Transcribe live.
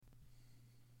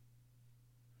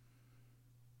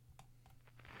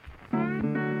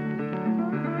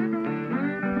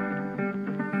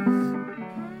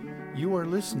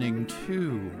listening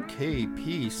to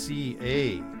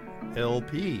KPCA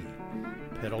LP,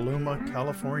 Petaluma,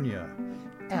 California,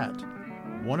 at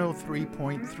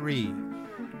 103.3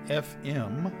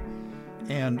 FM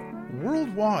and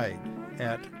worldwide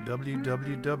at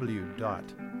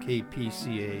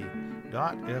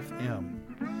www.kpca.fm.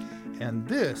 And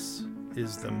this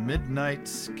is the Midnight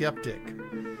Skeptic.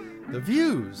 The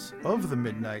views of the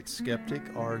Midnight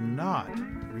Skeptic are not,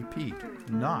 repeat,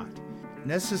 not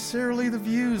necessarily the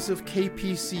views of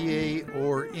KPCA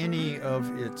or any of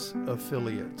its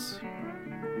affiliates.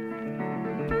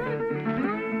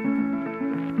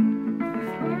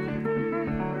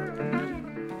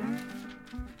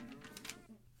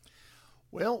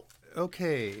 Well,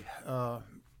 okay,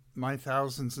 my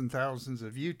thousands and thousands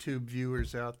of YouTube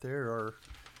viewers out there are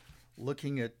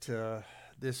looking at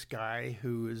this guy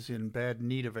who is in bad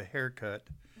need of a haircut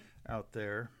out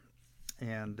there.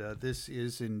 And this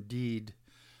is indeed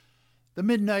the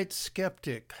Midnight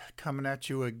Skeptic coming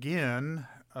at you again.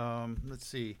 Let's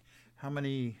see, how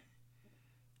many...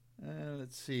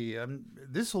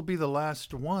 this will be the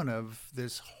last one of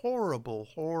this horrible,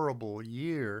 horrible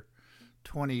year,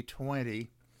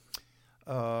 2020.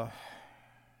 Well,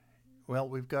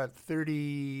 we've got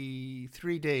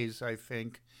 33 days, I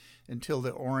think, until the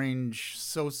orange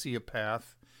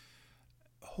sociopath,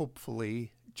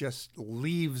 hopefully, just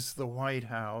leaves the White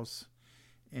House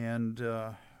and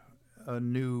a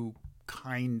new,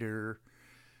 kinder,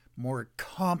 more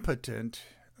competent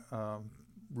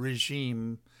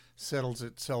regime settles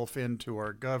itself into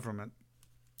our government.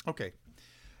 Okay.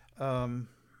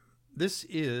 This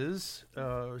is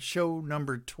show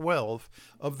number 12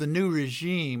 of the new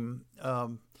regime,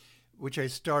 which I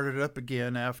started up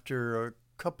again after a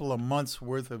couple of months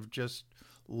worth of just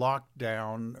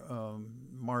lockdown,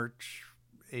 March,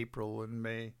 April, and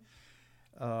May.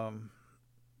 I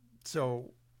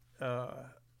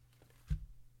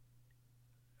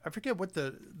forget what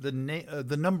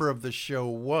the number of the show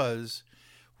was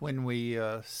when we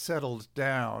settled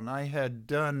down. I had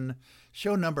done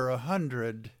show number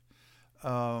 100,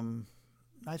 I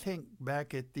think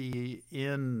back at the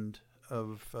end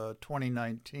of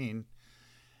 2019,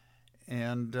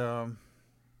 and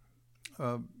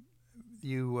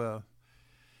YouTube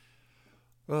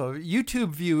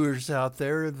viewers out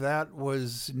there, that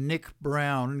was Nick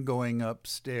Brown going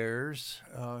upstairs.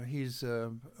 He's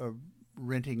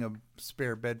renting a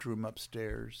spare bedroom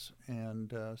upstairs.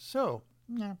 And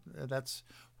yeah, that's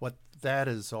what that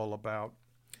is all about.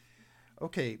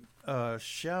 Okay,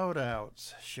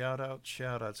 shout-outs.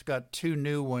 Got two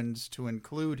new ones to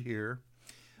include here.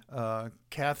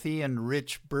 Kathy and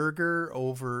Rich Berger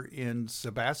over in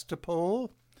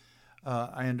Sebastopol.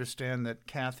 I understand that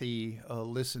Kathy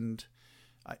listened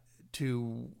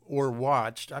to or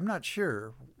watched. I'm not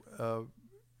sure.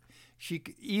 She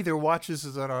either watches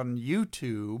it on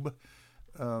YouTube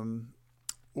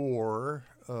or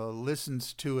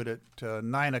listens to it at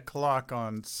 9 o'clock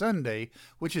on Sunday,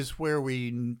 which is where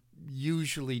we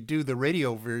usually do the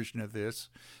radio version of this,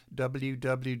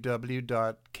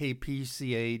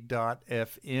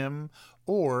 www.kpca.fm,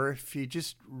 or if you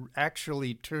just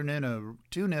actually tune in a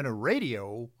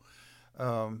radio,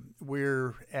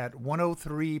 we're at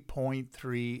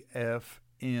 103.3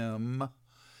 FM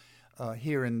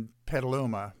here in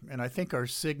Petaluma, and I think our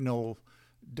signal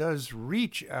does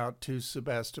reach out to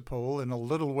Sebastopol and a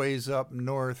little ways up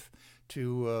north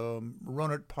to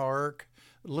Rohnert Park,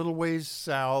 a little ways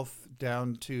south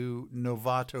down to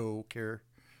Novato,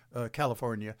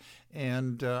 California.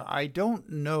 And I don't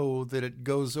know that it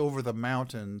goes over the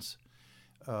mountains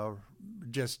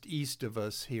just east of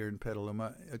us here in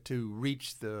Petaluma to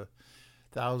reach the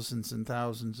thousands and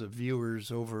thousands of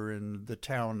viewers over in the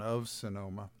town of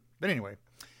Sonoma. But anyway,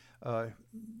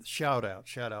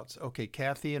 shout-outs. Okay,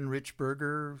 Kathy and Rich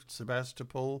Berger,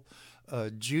 Sebastopol.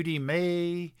 Judy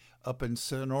May up in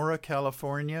Sonora,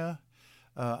 California.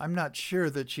 I'm not sure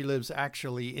that she lives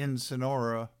actually in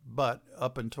Sonora, but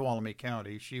up in Tuolumne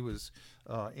County. She was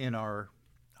in our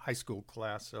high school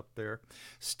class up there.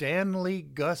 Stanley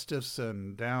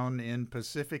Gustafson down in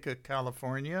Pacifica,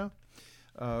 California.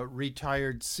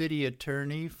 Retired city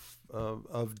attorney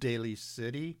of Daly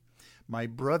City. My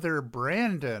brother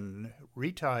Brandon,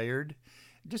 retired.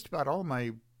 Just about all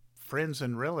my friends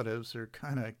and relatives are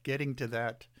kind of getting to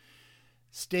that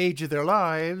stage of their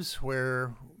lives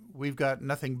where we've got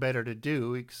nothing better to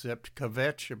do except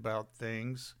kvetch about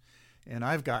things. And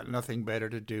I've got nothing better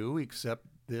to do except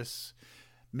this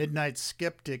Midnight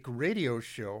Skeptic radio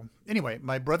show. Anyway,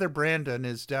 my brother Brandon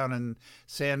is down in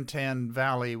Santan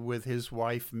Valley with his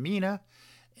wife Mina,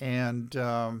 and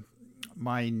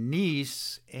my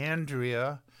niece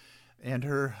Andrea and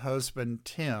her husband,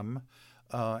 Tim,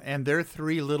 and their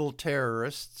three little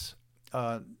terrorists.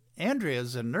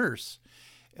 Andrea's a nurse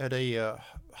at a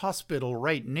hospital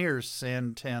right near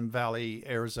Santan Valley,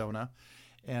 Arizona.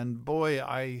 And boy,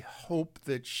 I hope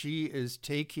that she is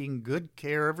taking good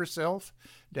care of herself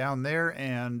down there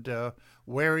and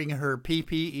wearing her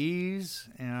PPEs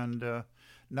and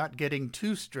not getting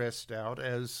too stressed out,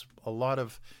 as a lot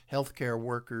of healthcare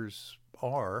workers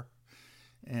are.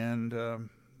 And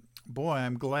boy,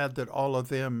 I'm glad that all of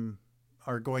them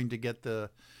are going to get the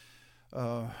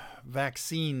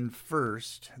vaccine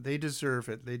first. They deserve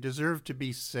it. They deserve to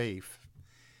be safe.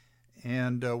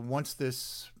 And once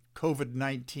this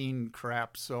COVID-19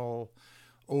 crap's all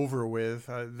over with,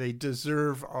 they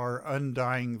deserve our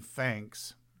undying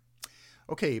thanks.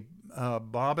 Okay,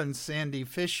 Bob and Sandy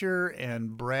Fisher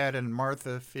and Brad and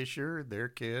Martha Fisher, their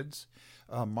kids.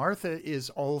 Martha is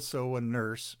also a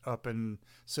nurse up in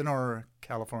Sonora,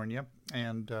 California,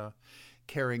 and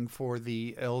caring for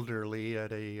the elderly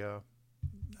at a,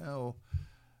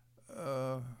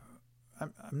 I'm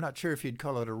not sure if you'd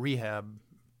call it a rehab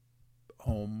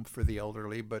home for the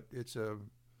elderly, but it's a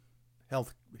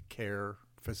health care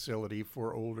facility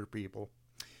for older people.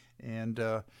 And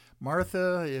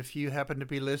Martha, if you happen to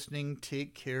be listening,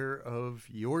 take care of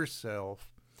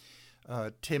yourself.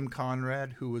 Tim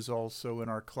Conrad, who was also in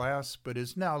our class but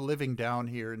is now living down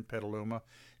here in Petaluma,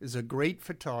 is a great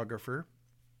photographer.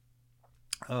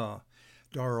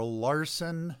 Darrell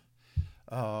Larson,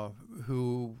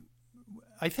 who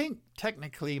I think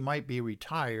technically might be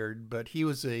retired, but he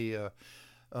was the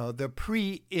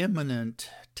preeminent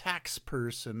tax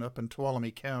person up in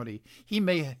Tuolumne County. He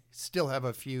may still have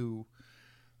a few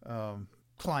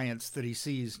clients that he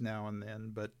sees now and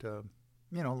then, but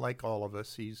like all of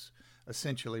us, he's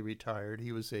essentially retired.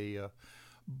 He was a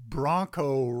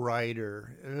Bronco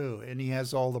rider, and he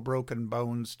has all the broken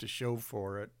bones to show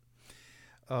for it.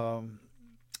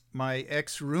 My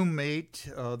ex-roommate,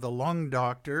 the lung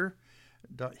doctor,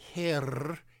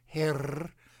 Herr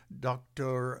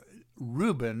Dr.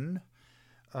 Rubin,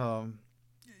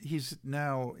 he's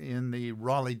now in the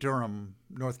Raleigh-Durham,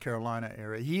 North Carolina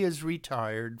area. He is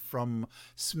retired from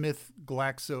Smith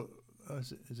Glaxo.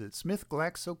 Is it Smith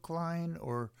GlaxoKline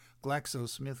or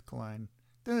GlaxoSmithKline?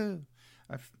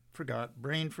 I forgot.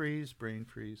 Brain freeze.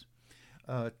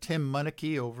 Tim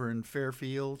Munnicky over in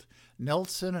Fairfield.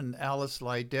 Nelson and Alice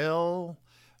Lydell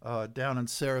down in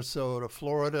Sarasota,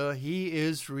 Florida. He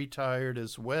is retired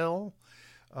as well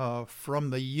from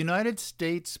the United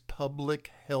States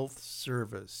Public Health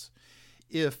Service.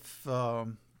 If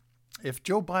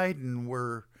Joe Biden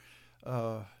were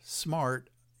smart,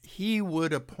 he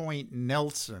would appoint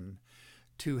Nelson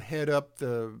to head up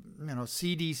the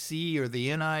CDC or the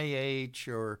NIH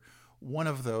or one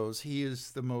of those. He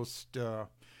is the most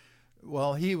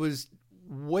he was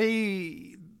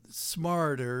way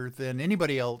smarter than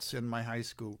anybody else in my high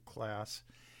school class,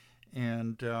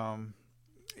 and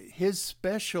his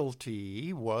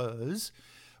specialty was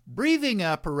breathing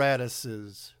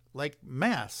apparatuses like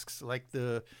masks, like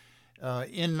the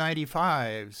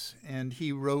N95s, and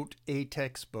he wrote a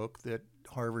textbook that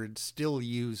Harvard still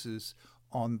uses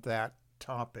on that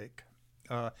topic.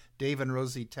 Dave and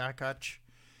Rosie Takach,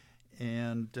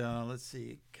 and let's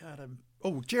see,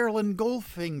 Geraldine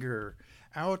Goldfinger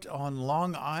out on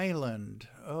Long Island.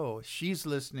 Oh, she's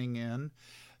listening in,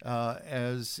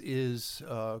 as is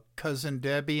Cousin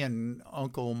Debbie and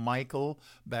Uncle Michael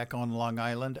back on Long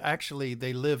Island. Actually,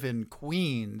 they live in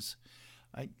Queens.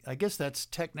 I guess that's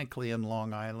technically in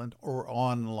Long Island or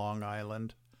on Long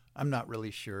Island. I'm not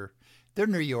really sure. They're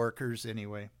New Yorkers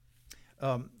anyway.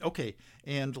 Okay,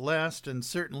 and last and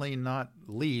certainly not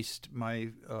least, my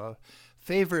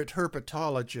favorite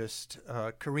herpetologist,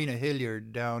 Karina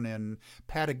Hilliard, down in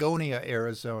Patagonia,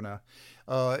 Arizona.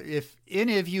 If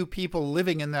any of you people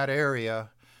living in that area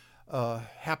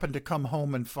happen to come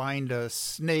home and find a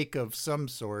snake of some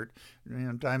sort,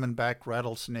 diamondback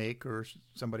rattlesnake or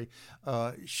somebody,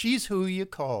 she's who you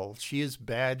call. She is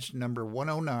badge number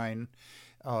 109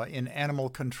 in animal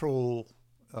control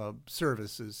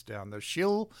services down there.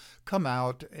 She'll come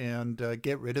out and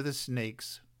get rid of the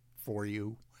snakes for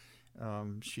you.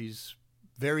 She's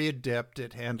very adept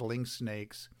at handling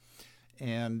snakes.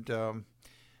 And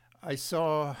I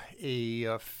saw a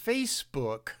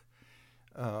Facebook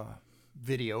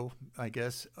video, I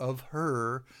guess, of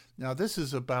her. Now, this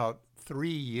is about 3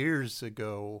 years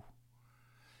ago.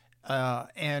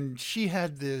 And she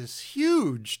had this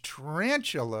huge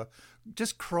tarantula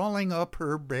just crawling up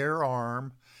her bare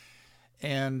arm.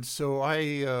 And so I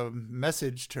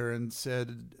messaged her and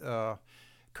said,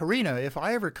 Karina, if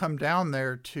I ever come down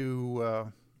there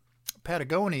to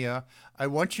Patagonia, I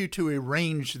want you to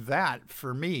arrange that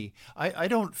for me. I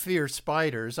don't fear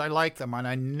spiders. I like them, and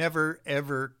I never,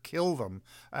 ever kill them.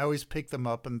 I always pick them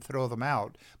up and throw them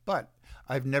out. But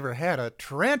I've never had a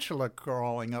tarantula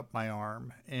crawling up my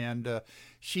arm. And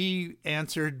she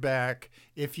answered back,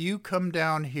 if you come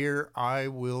down here, I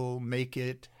will make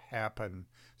it happen.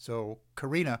 So,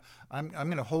 Karina, I'm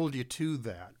going to hold you to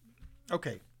that.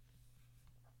 Okay.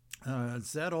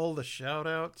 Is that all the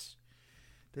shout-outs?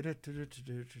 One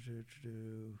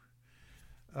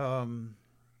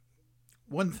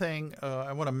thing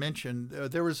I want to mention,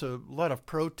 there was a lot of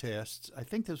protests. I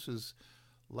think this was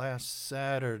last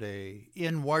Saturday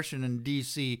in Washington,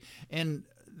 D.C., and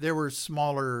there were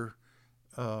smaller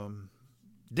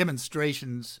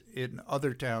demonstrations in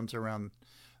other towns around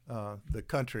the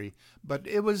country. But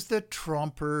it was the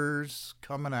Trumpers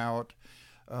coming out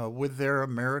with their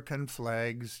American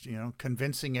flags,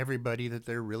 convincing everybody that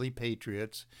they're really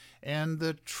patriots, and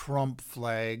the Trump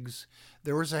flags.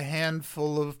 There was a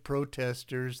handful of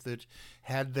protesters that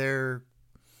had their,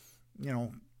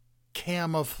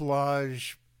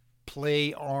 camouflage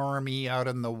play army out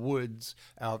in the woods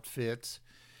outfits,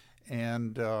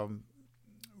 and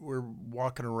were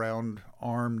walking around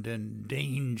armed and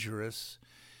dangerous.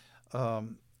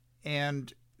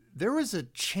 And there was a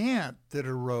chant that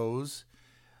arose,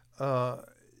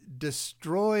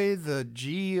 destroy the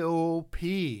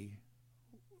GOP.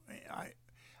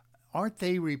 Aren't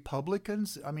they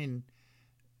Republicans? I mean,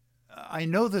 I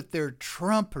know that they're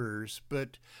Trumpers,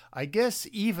 but I guess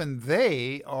even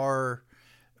they are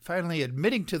finally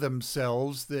admitting to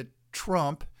themselves that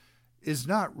Trump is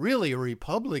not really a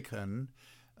Republican.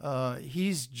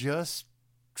 He's just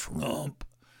Trump.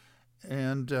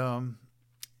 And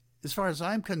as far as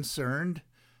I'm concerned,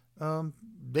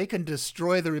 they can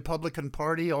destroy the Republican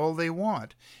Party all they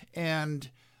want. And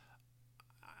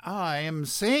I am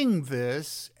saying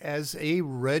this as a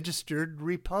registered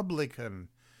Republican.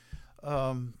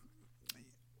 When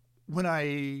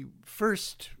I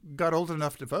first got old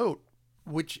enough to vote,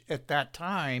 which at that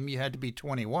time you had to be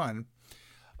 21,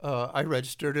 I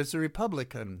registered as a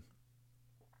Republican.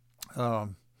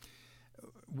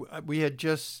 We had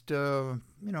just,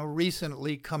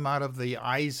 recently come out of the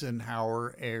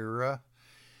Eisenhower era,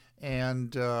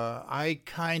 and I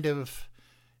kind of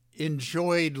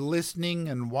enjoyed listening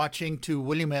and watching to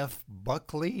William F.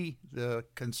 Buckley, the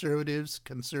conservatives.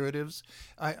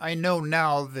 I know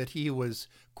now that he was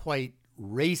quite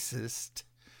racist.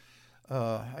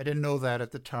 I didn't know that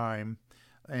at the time.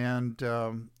 And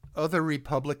other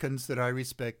Republicans that I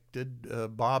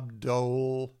respected, Bob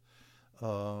Dole.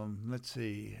 Let's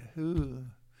see who.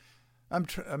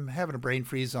 I'm having a brain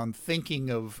freeze on thinking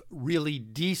of really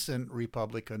decent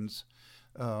Republicans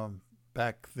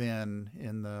back then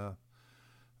in the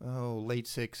late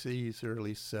 60s,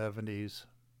 early 70s.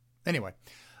 Anyway,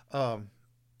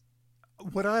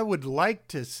 what I would like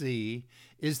to see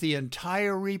is the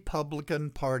entire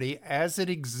Republican Party as it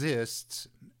exists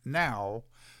now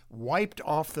wiped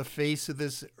off the face of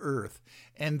this earth,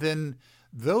 and then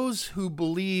those who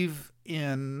believe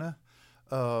in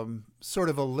sort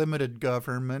of a limited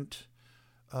government,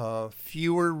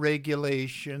 fewer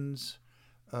regulations,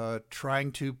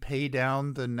 trying to pay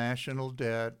down the national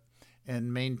debt,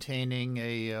 and maintaining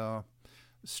a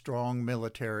strong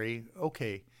military.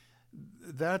 Okay,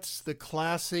 that's the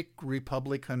classic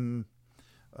Republican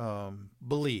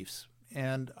beliefs.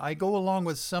 And I go along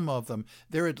with some of them.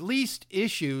 They're at least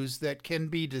issues that can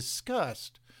be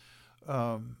discussed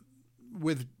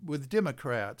with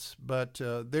Democrats, but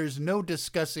there's no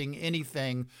discussing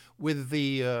anything with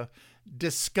the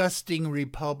disgusting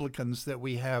Republicans that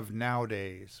we have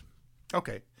nowadays.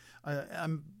 Okay,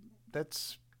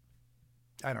 that's,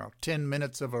 I don't know, 10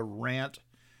 minutes of a rant.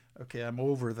 Okay, I'm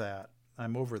over that.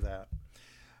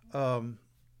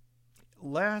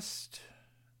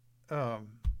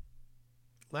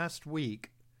 Last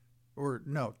week, or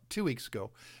no, 2 weeks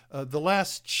ago, the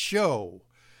last show,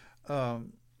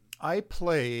 I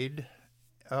played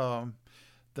the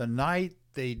night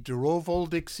they drove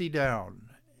old Dixie down.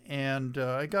 And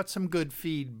I got some good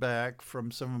feedback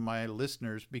from some of my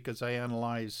listeners because I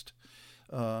analyzed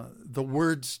the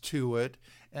words to it.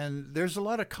 And there's a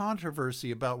lot of controversy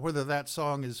about whether that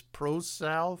song is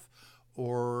pro-South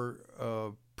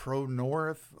or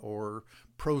pro-North or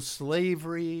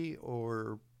pro-slavery,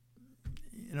 or,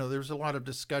 there's a lot of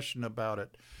discussion about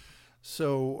it.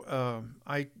 So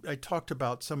I talked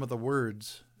about some of the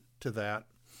words to that.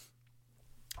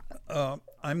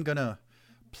 I'm going to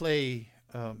play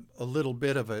a little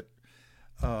bit of it,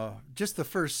 just the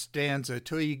first stanza,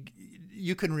 till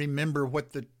you can remember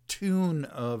what the tune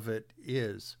of it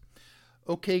is.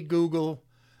 Okay, Google,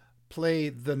 play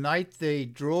The Night They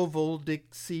Drove Old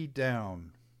Dixie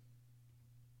Down.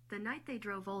 The Night They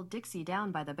Drove Old Dixie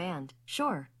Down by the band.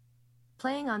 Sure.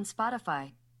 Playing on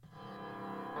Spotify.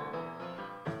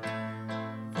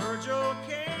 Virgil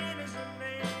Kane is the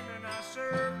name, and I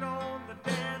served on the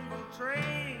Danville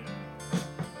train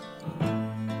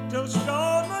till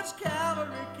Stoneman's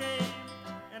cavalry came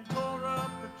and tore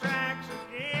up the tracks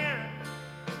again.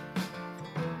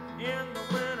 In the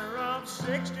winter of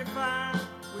 '65,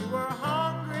 we were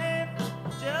hungry,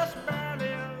 just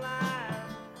barely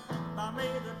alive. By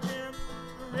May the 10th,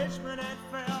 Richmond had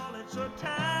fell. It's a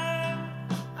time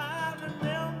I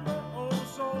remember oh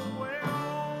so well.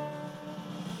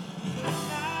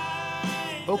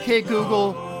 Okay,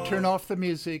 Google, turn off the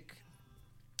music.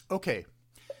 Okay.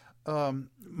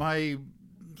 My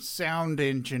sound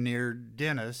engineer,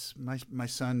 Dennis, my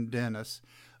son Dennis,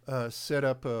 set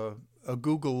up a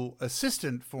Google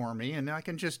Assistant for me, and I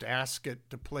can just ask it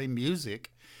to play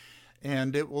music,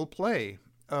 and it will play.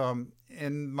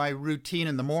 In my routine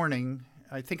in the morning,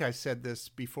 I think I said this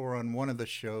before on one of the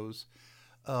shows,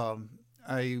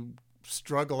 I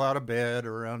struggle out of bed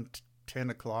around 10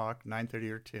 o'clock, 9:30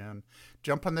 or 10,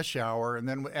 jump in the shower, and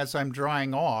then as I'm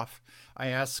drying off, I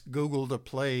ask Google to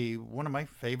play one of my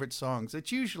favorite songs.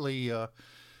 It's usually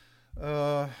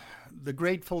The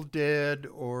Grateful Dead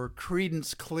or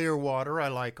Creedence Clearwater. I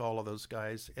like all of those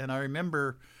guys. And I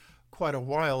remember quite a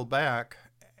while back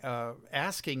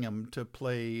asking him to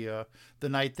play The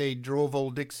Night They Drove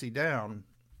Old Dixie Down.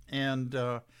 And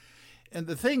the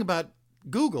thing about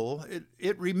Google,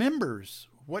 it remembers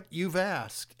what you've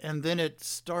asked, and then it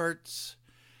starts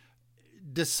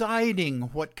deciding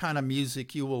what kind of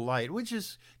music you will like, which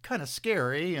is kind of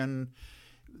scary, and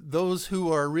those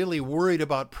who are really worried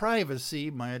about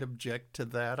privacy might object to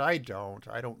that. I don't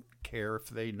care if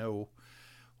they know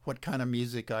what kind of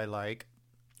music I like.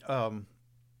 But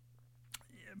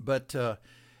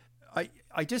I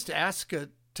just ask it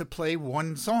to play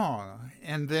one song,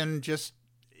 and then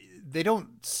they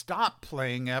don't stop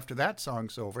playing after that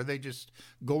song's over. They just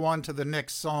go on to the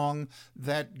next song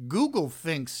that Google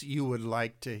thinks you would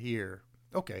like to hear.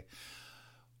 Okay.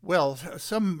 Well,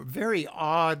 some very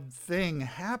odd thing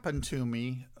happened to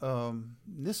me.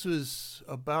 This was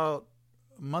about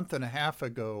a month and a half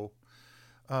ago.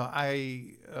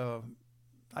 I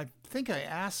think I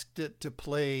asked it to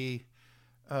play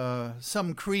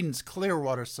some Creedence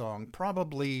Clearwater song,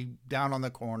 probably Down on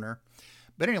the Corner.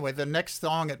 But anyway, the next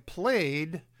song it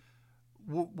played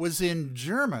was in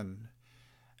German,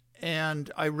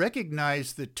 and I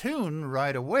recognized the tune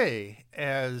right away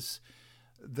as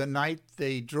The Night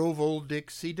They Drove Old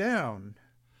Dixie Down,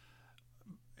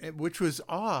 which was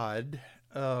odd.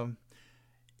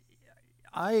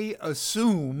 I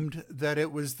assumed that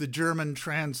it was the German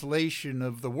translation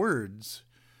of the words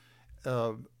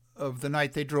of The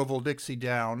Night They Drove Old Dixie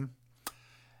Down.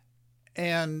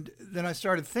 And then I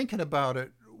started thinking about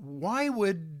it. Why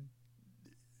would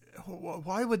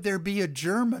there be a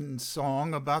German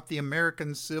song about the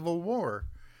American Civil War?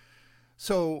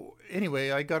 So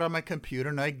anyway, I got on my computer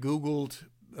and I Googled,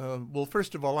 well,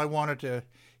 first of all, I wanted to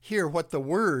hear what the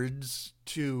words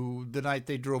to The Night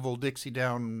They Drove Old Dixie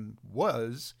Down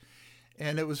was.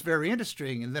 And it was very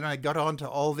interesting. And then I got onto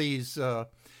all these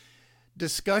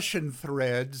discussion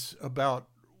threads about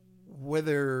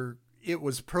whether it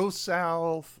was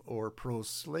pro-South or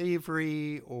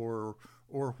pro-slavery or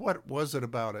what was it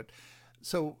about it.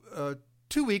 So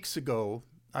 2 weeks ago,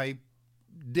 I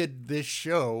did this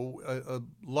show. A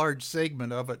large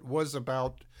segment of it was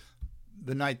about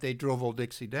The Night They Drove Old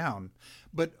Dixie Down.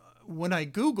 But when I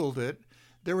Googled it,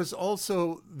 there was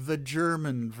also the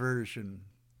German version.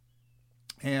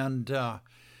 And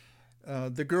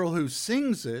the girl who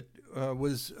sings it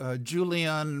was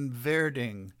Juliane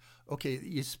Werding. Okay,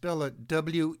 you spell it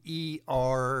Werding.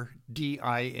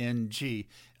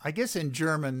 I guess in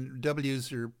German,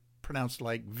 W's are pronounced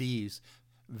like V's.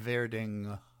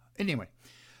 Werding. Anyway,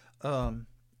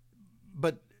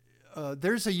 but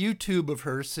there's a YouTube of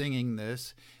her singing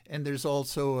this, and there's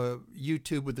also a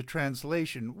YouTube with the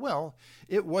translation. Well,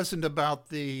 it wasn't about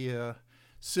the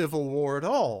Civil War at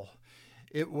all.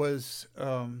 It was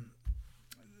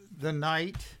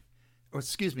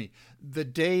the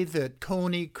day that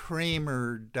Coney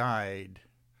Kramer died.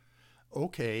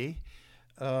 Okay,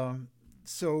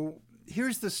 so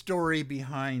here's the story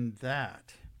behind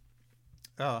that.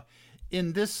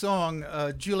 In this song,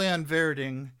 Juliane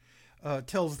Werding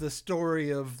tells the story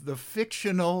of the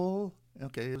fictional,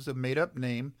 it was a made-up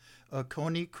name,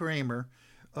 Coney Kramer,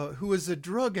 who is a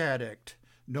drug addict,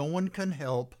 no one can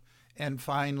help, and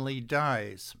finally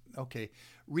dies. Okay,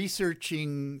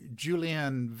 researching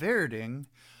Juliane Werding,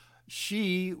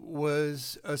 She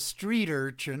was a street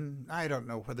urchin. I don't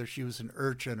know whether she was an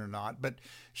urchin or not, but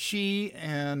she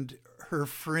and her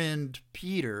friend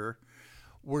Peter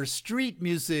were street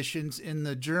musicians in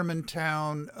the German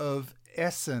town of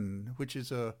Essen, which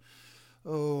is a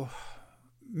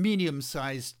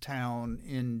medium-sized town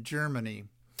in Germany.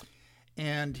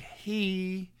 And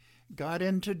he got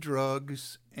into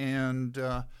drugs and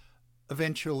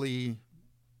eventually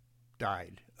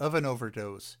died of an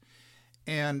overdose.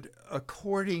 And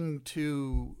according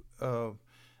to a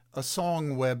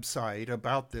song website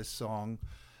about this song,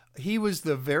 he was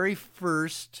the very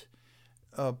first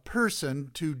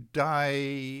person to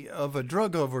die of a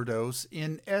drug overdose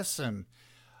in Essen.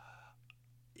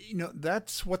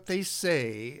 That's what they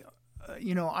say.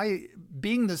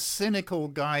 Being the cynical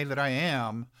guy that I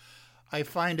am, I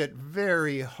find it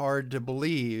very hard to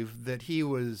believe that he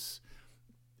was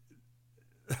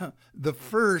the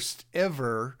first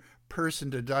ever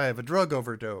person to die of a drug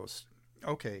overdose.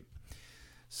 Okay.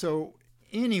 So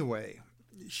anyway,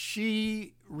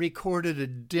 she recorded a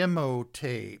demo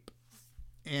tape,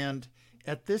 and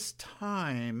at this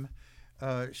time,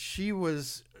 she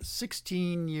was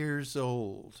 16 years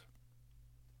old.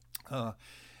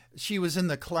 She was in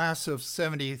the class of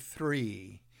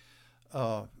 73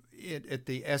 at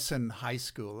the Essen High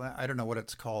School. I don't know what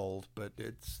it's called, but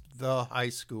it's the high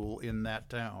school in that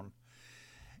town.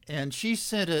 And she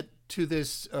sent it to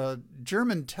this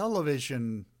German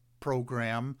television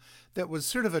program that was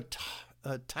sort of a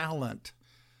talent,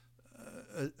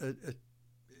 a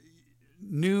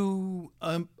new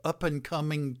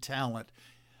up-and-coming talent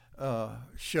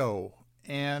show.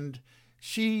 And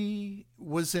she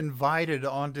was invited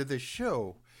onto the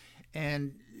show,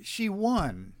 and she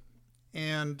won.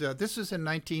 And this was in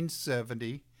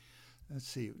 1970. Let's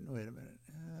see. Wait a minute.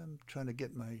 I'm trying to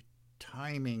get my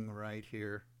timing right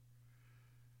here.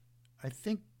 I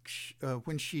think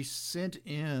when she sent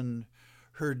in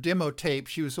her demo tape,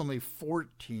 she was only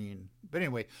 14. But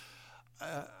anyway,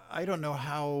 I don't know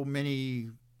how many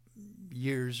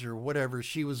years or whatever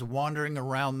she was wandering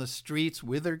around the streets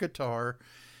with her guitar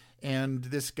and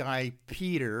this guy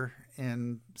Peter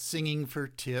and singing for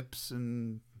tips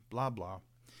and blah blah.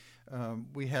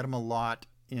 We had him a lot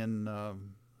in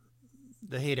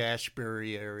the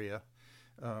Haight-Ashbury area,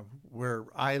 where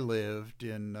I lived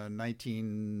in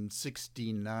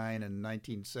 1969 and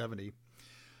 1970.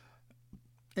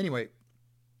 Anyway,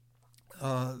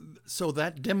 so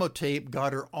that demo tape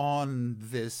got her on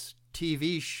this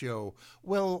TV show.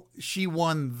 Well, she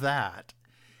won that.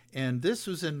 And this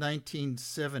was in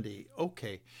 1970.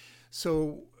 Okay,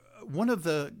 so one of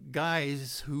the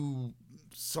guys who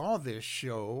saw this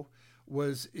show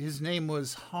his name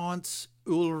was Hans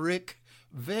Ulrich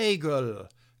Weigel,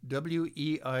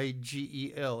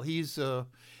 Weigel. He's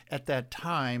at that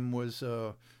time was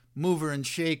a mover and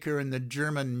shaker in the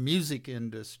German music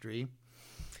industry,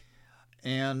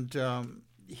 and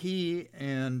he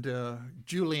and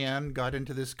Juliane got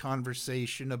into this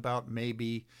conversation about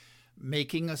maybe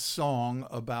making a song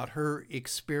about her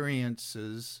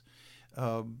experiences,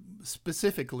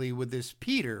 specifically with this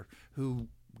Peter who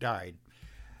died.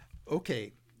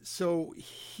 Okay, so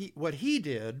what he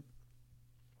did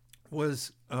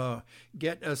was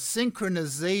get a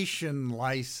synchronization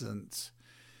license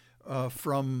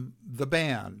from the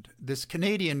band, this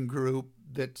Canadian group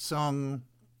that sung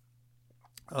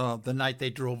The Night They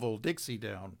Drove Old Dixie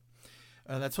Down.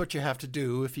 That's what you have to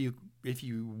do if you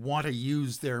want to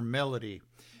use their melody.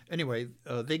 Anyway,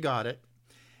 they got it,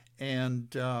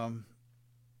 and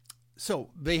so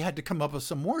they had to come up with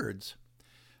some words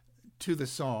to the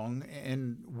song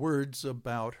and words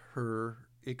about her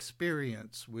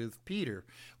experience with Peter.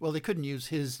 Well, they couldn't use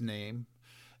his name,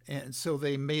 and so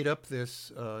they made up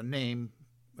this name,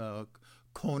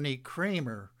 Conny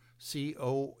Kramer, Conny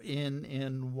Kramer.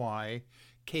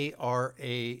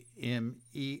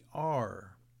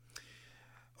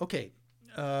 Okay,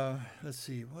 let's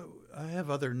see. I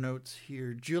have other notes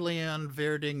here. Juliane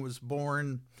Werding was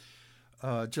born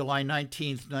July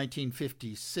 19th,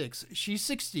 1956. She's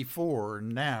 64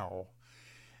 now.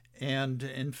 And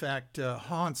in fact,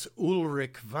 Hans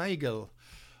Ulrich Weigel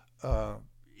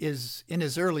is in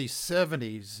his early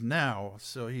 70s now.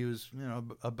 So he was,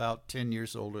 about 10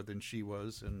 years older than she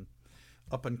was, and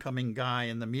up-and-coming guy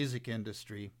in the music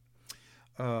industry.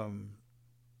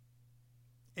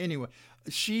 Anyway,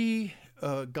 she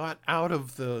got out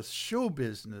of the show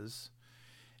business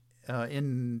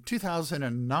in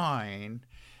 2009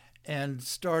 and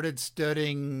started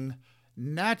studying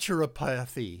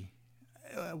naturopathy,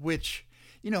 which,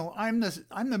 I'm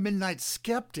the Midnight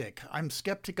Skeptic. I'm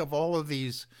skeptic of all of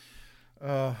these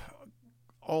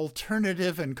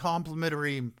alternative and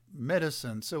complementary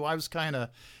medicine. So I was kind of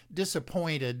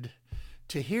disappointed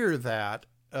to hear that.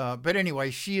 But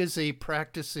anyway, she is a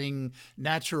practicing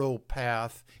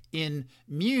naturopath in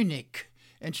Munich,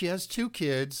 and she has 2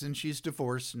 kids, and she's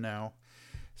divorced now.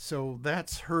 So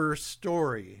that's her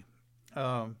story.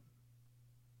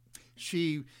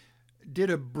 She did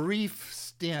a brief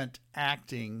stint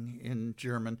acting in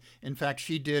German. In fact,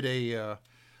 she did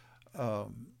the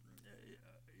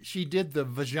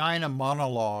vagina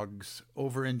monologues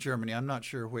over in Germany. I'm not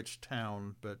sure which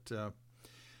town, but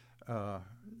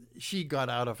she got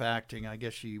out of acting. I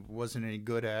guess she wasn't any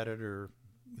good at it, or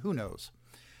who knows.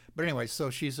 But anyway, so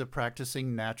she's a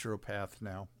practicing naturopath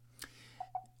now.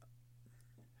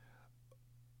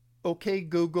 Okay,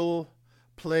 Google,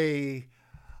 play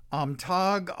Am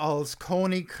Tag als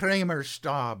Conny Kramer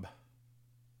starb.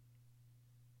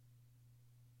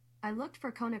 I looked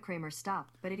for Kona Kramer Stop,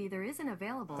 but it either isn't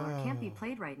available or can't be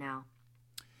played right now.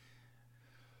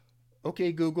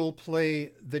 Okay, Google,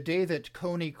 play The Day That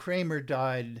Conny Kramer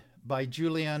Died by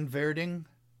Juliane Werding.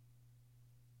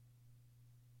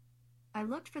 I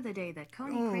looked for The Day That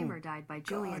Conny Kramer Died by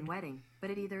Juliane Werding, but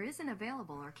it either isn't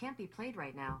available or can't be played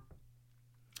right now.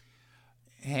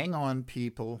 Hang on,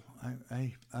 people.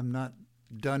 I'm not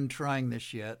done trying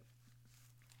this yet.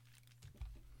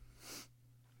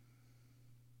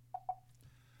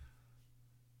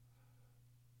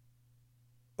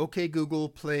 Okay, Google,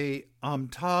 play Am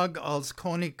Tag als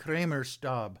Conny Kramer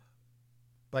starb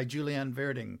by Juliane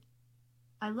Werding.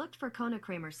 I looked for Kona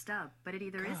Kramer Stub, but it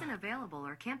either isn't available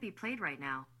or can't be played right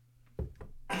now.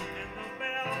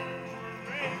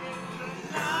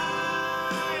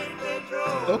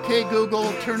 Okay,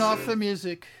 Google, turn off the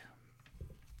music.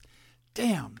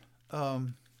 Damn. I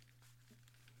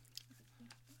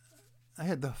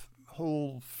had the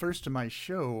whole first of my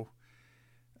show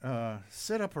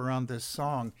set up around this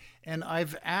song, and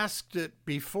I've asked it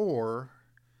before,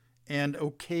 and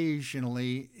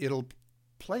occasionally it'll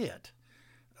play it.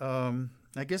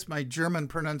 I guess my German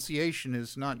pronunciation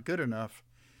is not good enough.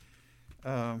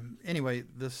 Anyway,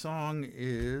 the song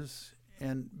is,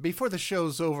 and before the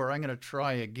show's over, I'm going to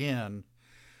try again.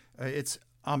 It's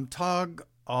Am Tag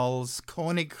als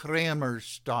Conny Kramer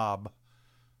starb.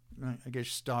 I guess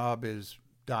starb is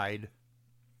died.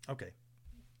 Okay.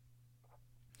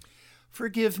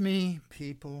 Forgive me,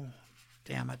 people.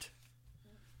 Damn it.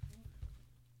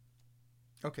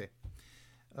 Okay.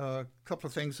 A couple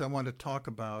of things I want to talk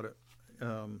about.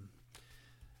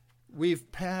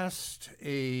 We've passed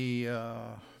a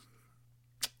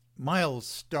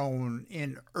milestone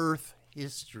in Earth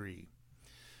history.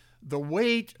 The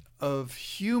weight of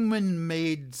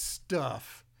human-made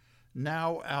stuff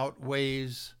now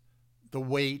outweighs the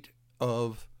weight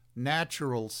of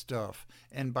natural stuff.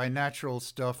 And by natural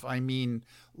stuff, I mean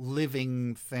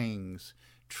living things,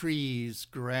 trees,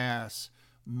 grass,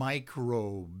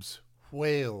 microbes,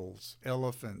 whales,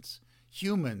 elephants,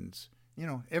 humans,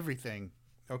 everything.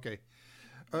 Okay.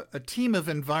 A team of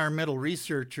environmental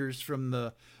researchers from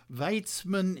the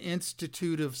Weizmann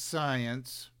Institute of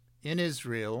Science in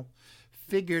Israel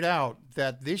figured out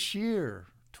that this year,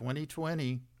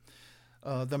 2020,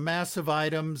 the massive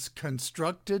items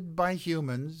constructed by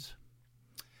humans,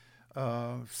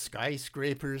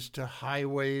 skyscrapers to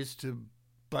highways to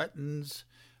buttons,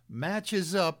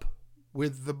 matches up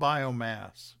with the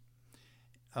biomass.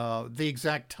 The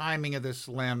exact timing of this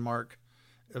landmark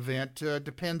event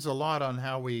depends a lot on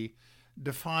how we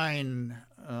define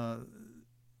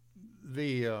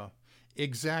the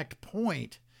exact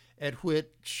point at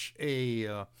which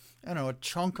a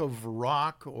chunk of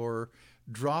rock or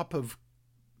drop of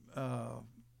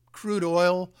crude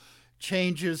oil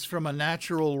changes from a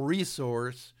natural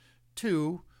resource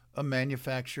to a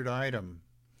manufactured item.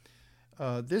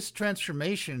 This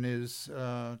transformation is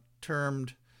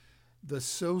termed the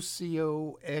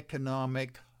socioeconomic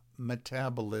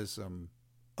metabolism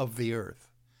of the earth.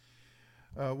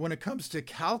 When it comes to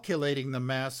calculating the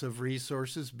mass of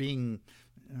resources being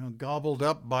gobbled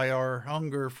up by our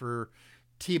hunger for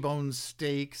T-bone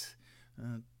steaks,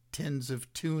 tins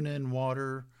of tuna and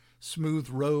water, smooth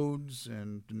roads,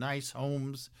 and nice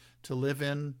homes to live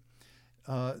in,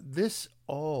 this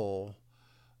all,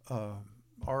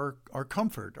 our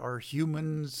comfort, our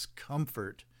humans'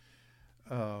 comfort,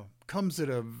 comes at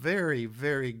a very,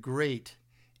 very great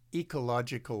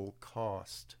ecological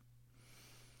cost.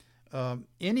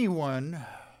 Anyone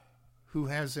who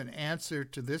has an answer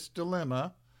to this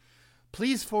dilemma,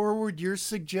 please forward your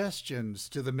suggestions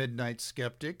to the Midnight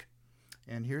Skeptic.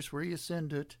 And here's where you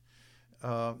send it.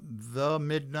 The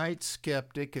Midnight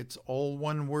Skeptic, it's all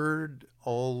one word,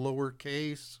 all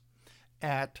lowercase,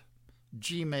 at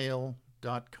gmail.com.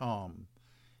 themidnightsskeptic.com.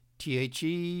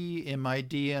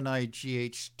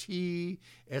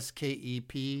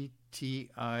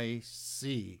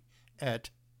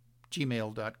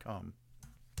 themidnightsskeptic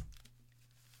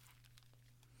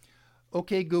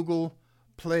Okay, Google,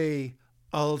 play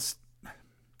Am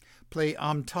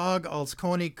Tag als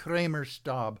Conny Kramer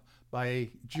starb by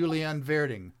Juliane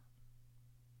Werding.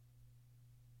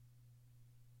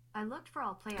 I looked for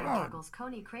I'll Play on Toggle's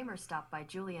Coney Kramer Stop by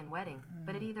Juliane Werding,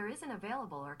 but it either isn't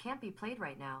available or can't be played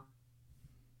right now.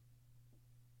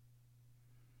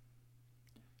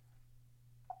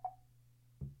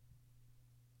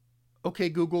 Okay,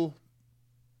 Google,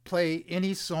 play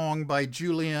any song by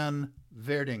Juliane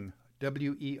Werding,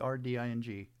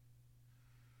 Werding.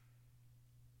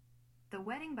 The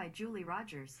Wedding by Julie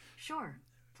Rogers. Sure.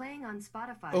 Playing on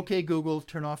Spotify. Okay, Google,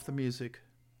 turn off the music.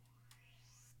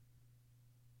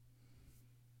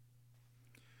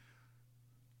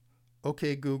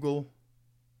 Okay, Google,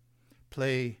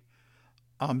 play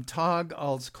Am Tag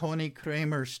als Conny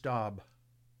Kramer starb.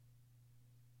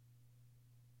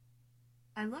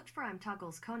 I looked for I'm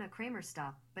Toggle's Kona Kramer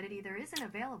Stop, but it either isn't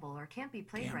available or can't be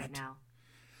played right now.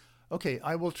 Okay,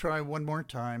 I will try one more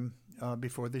time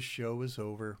before this show is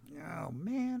over. Oh,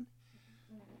 man.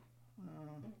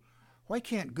 Why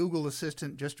can't Google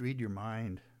Assistant just read your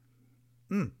mind?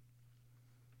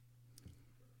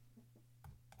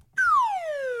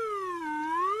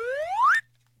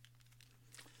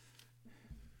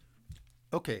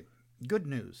 Okay, good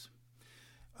news.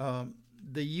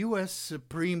 The U.S.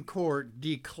 Supreme Court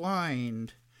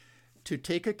declined to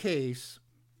take a case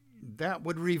that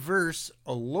would reverse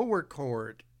a lower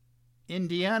court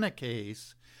Indiana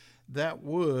case that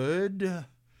would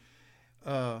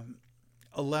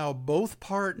allow both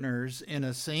partners in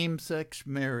a same-sex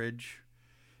marriage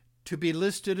to be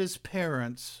listed as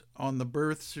parents on the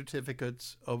birth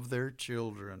certificates of their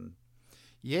children.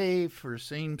 Yay for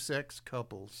same-sex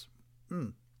couples.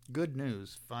 Good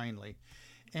news, finally.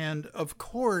 And of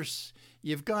course,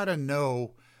 you've got to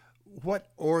know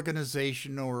what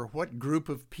organization or what group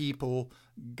of people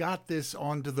got this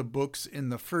onto the books in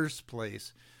the first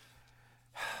place.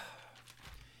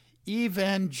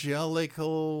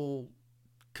 Evangelical,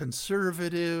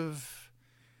 conservative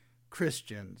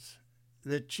Christians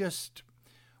that just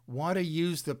want to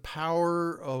use the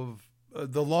power of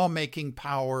the lawmaking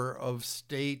power of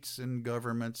states and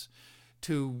governments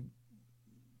to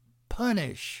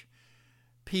punish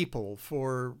people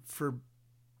for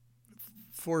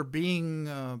being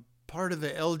part of the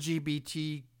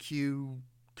LGBTQ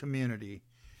community.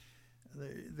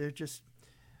 They're just,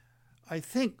 I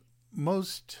think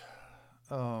most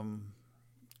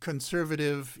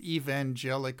conservative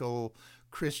evangelical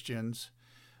Christians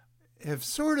have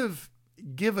sort of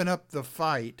given up the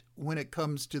fight when it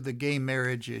comes to the gay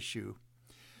marriage issue.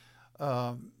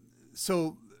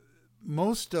 So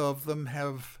most of them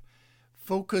have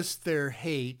focused their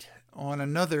hate on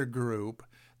another group,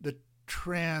 the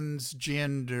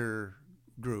transgender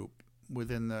group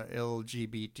within the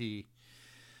LGBT.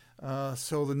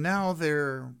 So now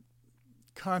they're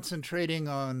concentrating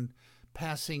on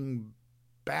passing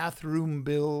bathroom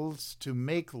bills to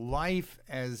make life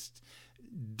as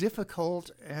difficult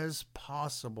as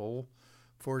possible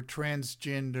for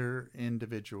transgender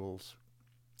individuals.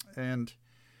 And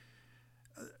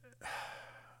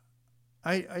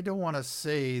I don't want to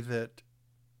say that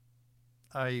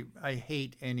I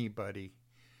hate anybody,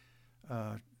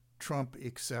 Trump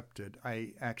accepted.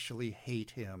 I actually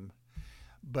hate him.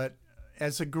 But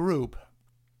as a group,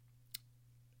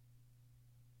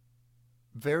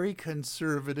 very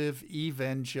conservative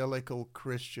evangelical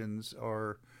Christians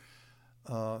are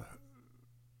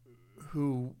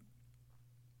who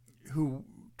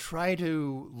try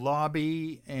to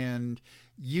lobby and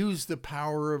use the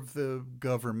power of the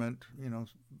government,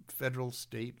 federal,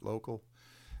 state, local,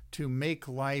 to make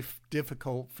life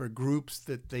difficult for groups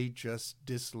that they just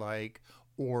dislike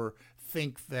or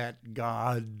think that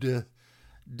God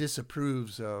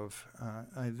disapproves of.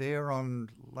 They are on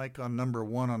number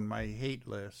one on my hate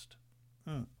list.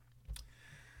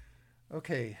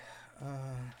 Okay.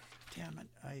 Damn it.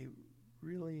 I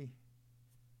really...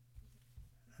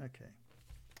 Okay.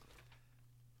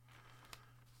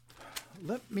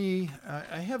 Let me...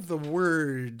 I have the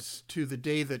words to the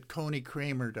day that Coney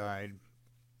Kramer died.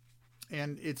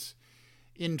 And it's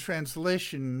in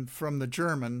translation from the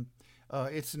German.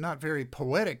 It's not very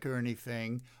poetic or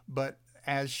anything, but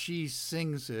as she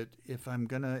sings it, if I'm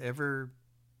going to ever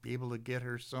be able to get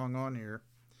her song on here,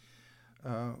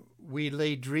 we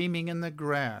lay dreaming in the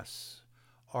grass,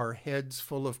 our heads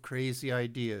full of crazy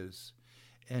ideas.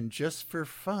 And just for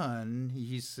fun,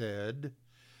 he said,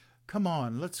 Come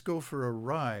on, let's go for a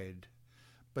ride.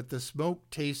 But the smoke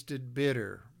tasted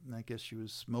bitter. I guess she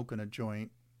was smoking a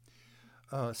joint.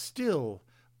 Still,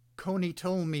 Coney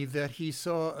told me that he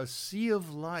saw a sea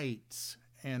of lights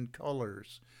and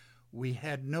colors. We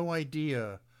had no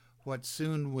idea what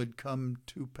soon would come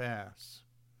to pass.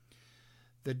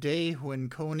 The day when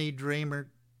Coney Kramer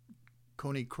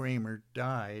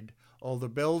died, all the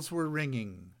bells were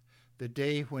ringing. The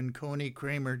day when Coney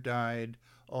Kramer died,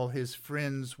 all his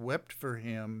friends wept for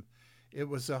him. It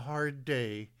was a hard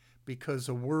day because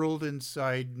a world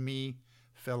inside me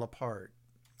fell apart.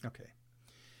 Okay.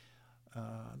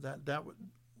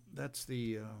 That's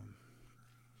the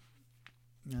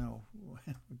no.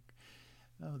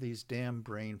 Oh, these damn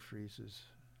brain freezes.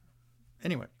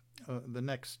 Anyway, the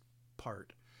next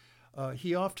part.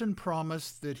 He often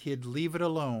promised that he'd leave it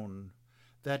alone.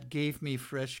 That gave me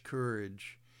fresh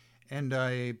courage, and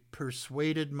I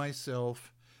persuaded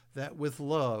myself that with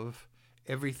love,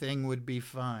 everything would be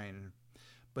fine.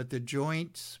 But the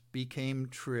joints became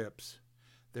trips.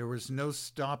 There was no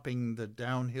stopping the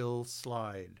downhill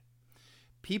slide.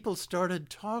 People started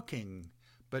talking,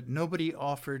 but nobody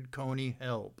offered Coney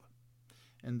help.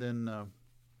 And then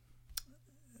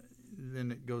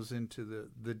it goes into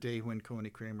the day when Coney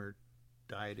Kramer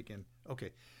died again.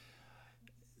 Okay.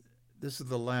 This is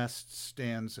the last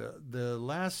stanza. The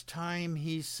last time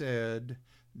he said,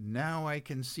 "Now I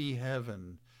can see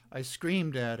heaven," I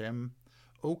screamed at him,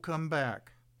 "Oh, come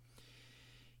back."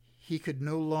 He could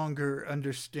no longer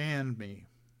understand me.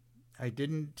 I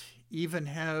didn't even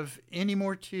have any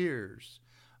more tears.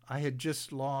 I had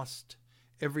just lost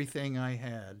everything I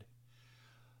had.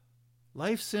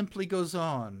 Life simply goes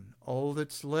on. All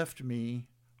that's left me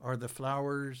are the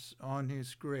flowers on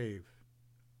his grave.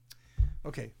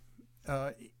 Okay.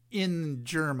 In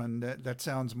German, that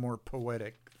sounds more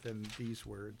poetic than these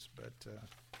words, but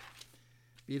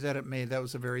be that it may, that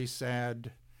was a very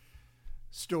sad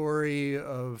story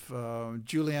of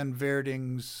Juliane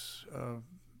Werding's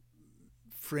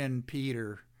friend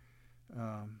Peter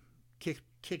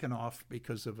kicking off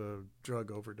because of a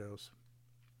drug overdose.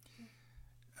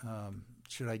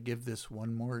 Should I give this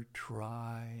one more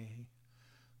try?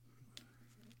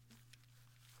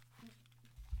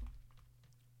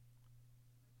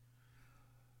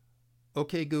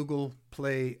 Okay, Google,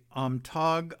 play Am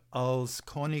Tag als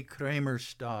Coney Kramer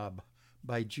starb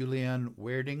by Juliane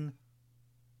Werding.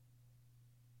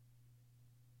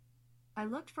 I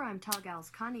looked for Am Tag als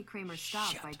Coney Kramer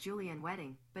starb by Juliane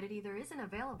Werding, but it either isn't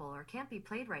available or can't be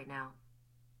played right now.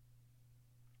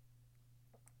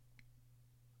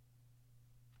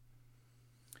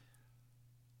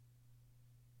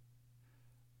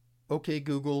 Okay,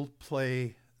 Google,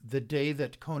 play The Day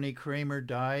That Coney Kramer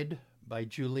Died by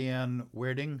Juliane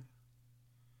Werding.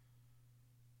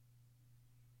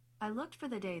 I looked for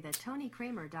The Day That Tony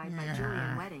Kramer Died by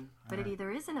Juliane Werding, but it either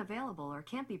isn't available or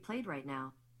can't be played right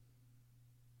now.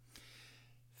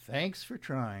 Thanks for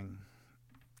trying.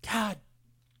 God.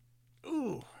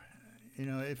 Ooh. You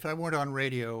know, if I weren't on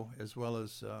radio as well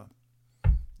as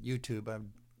YouTube, I'd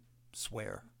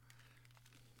swear.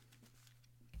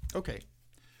 Okay.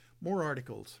 More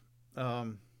articles.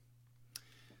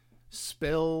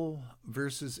 Spell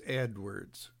versus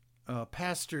Edwards.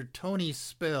 Pastor Tony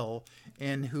Spell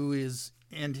and his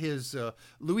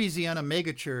Louisiana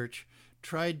megachurch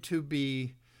tried to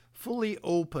be fully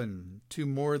open to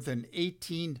more than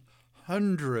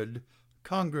 1,800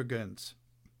 congregants.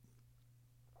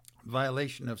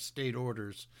 Violation of state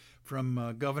orders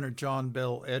from Governor John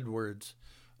Bell Edwards,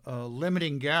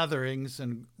 limiting gatherings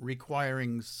and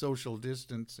requiring social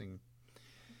distancing.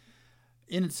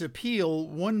 In its appeal,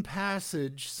 one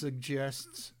passage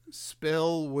suggests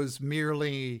Spell was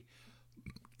merely,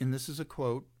 and this is a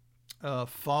quote,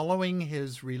 following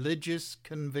his religious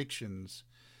convictions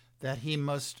that he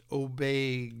must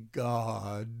obey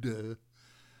God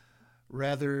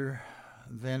rather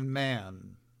than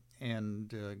man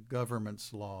and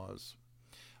government's laws.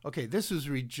 Okay, this was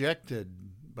rejected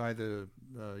by the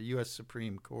U.S.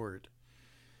 Supreme Court.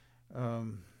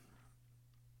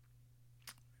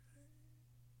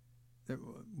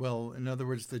 Well, in other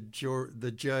words, the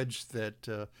judge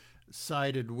that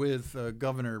sided with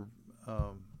Governor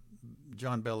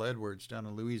John Bell Edwards down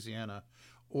in Louisiana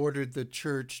ordered the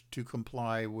church to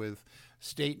comply with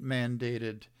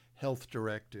state-mandated health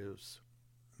directives.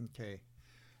 Okay.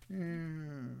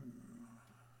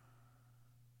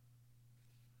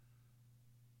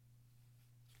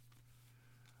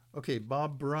 Okay,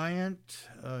 Bob Bryant,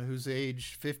 who's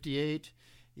age 58,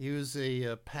 he was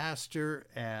a pastor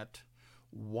at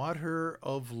Water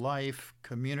of Life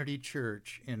Community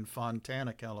Church in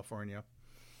Fontana, California.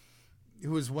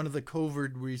 who was one of the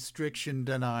COVID restriction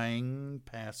denying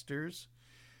pastors,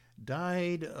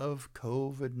 died of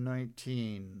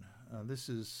COVID-19. This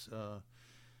is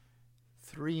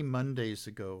 3 Mondays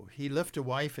ago. He left a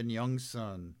wife and young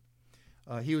son.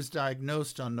 He was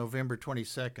diagnosed on November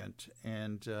 22nd,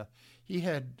 and he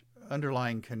had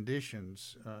underlying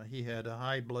conditions. He had a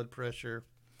high blood pressure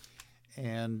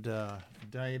and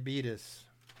diabetes.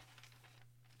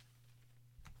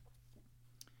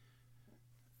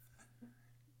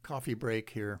 Coffee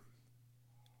break here.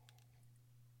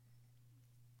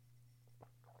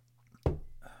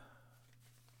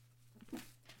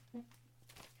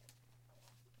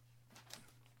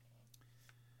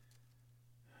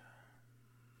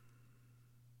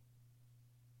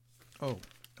 Oh,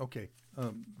 okay.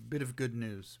 Bit of good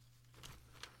news.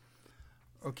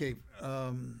 Okay.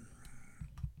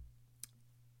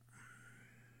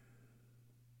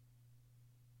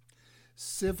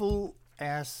 Civil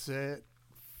asset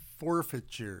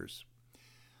forfeitures.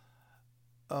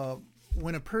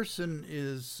 When a person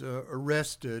is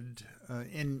arrested,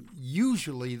 and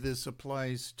usually this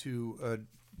applies to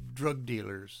drug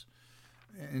dealers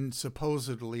and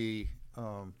supposedly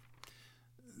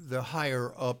the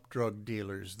higher up drug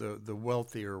dealers, the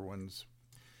wealthier ones,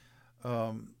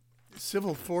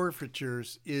 civil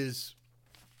forfeitures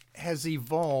has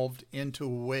evolved into a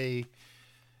way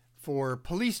for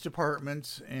police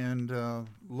departments and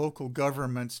local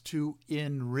governments to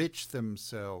enrich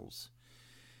themselves.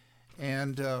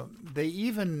 And they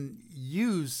even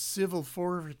use civil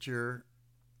forfeiture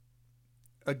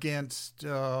against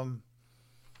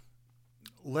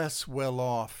less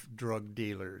well-off drug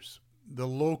dealers. The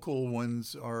local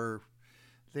ones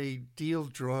they deal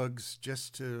drugs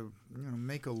just to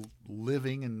make a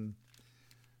living and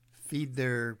feed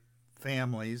their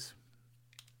families.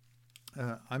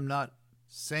 I'm not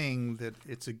saying that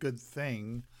it's a good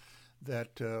thing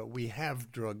that we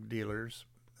have drug dealers.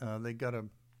 They got to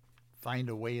find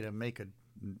a way to make a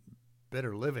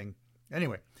better living.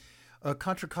 Anyway,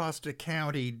 Contra Costa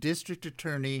County District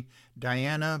Attorney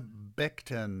Diana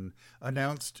Beckton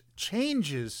announced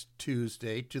changes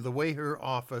Tuesday to the way her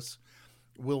office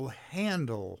will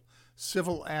handle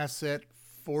civil asset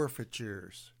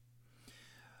forfeitures,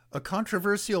 a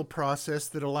controversial process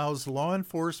that allows law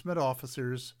enforcement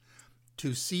officers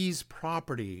to seize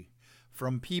property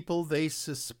from people they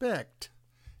suspect,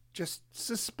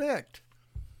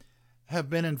 have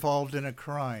been involved in a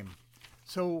crime.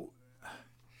 So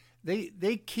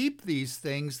they keep these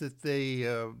things that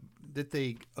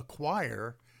they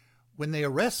acquire when they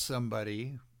arrest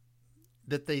somebody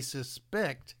that they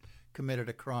suspect committed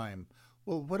a crime.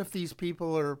 Well, what if these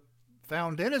people are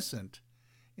found innocent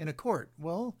in a court?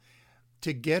 Well,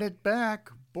 to get it back,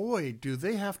 boy, do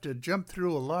they have to jump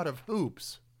through a lot of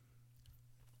hoops.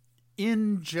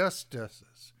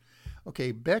 Injustices.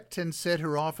 Okay, Beckton said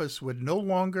her office would no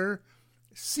longer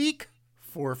seek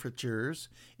forfeitures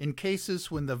in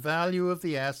cases when the value of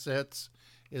the assets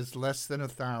is less than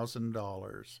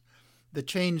 $1,000. The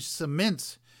change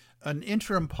cements an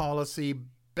interim policy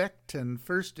Beckton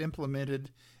first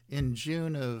implemented in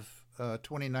June of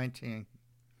 2019.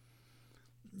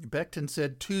 Beckton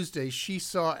said Tuesday she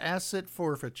saw asset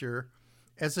forfeiture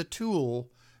as a tool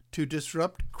to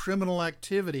disrupt criminal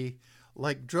activity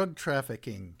like drug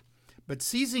trafficking, but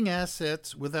seizing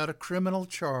assets without a criminal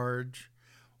charge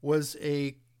was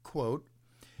a, quote,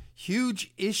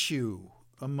 huge issue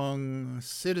among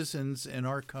citizens in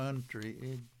our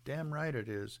country. Damn right it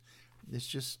is. It's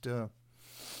just a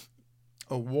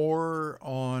war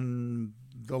on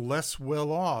the less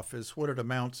well-off is what it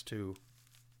amounts to.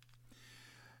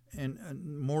 And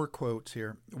more quotes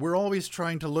here. We're always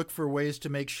trying to look for ways to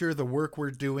make sure the work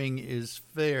we're doing is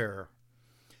fair.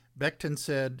 Beckton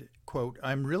said, quote,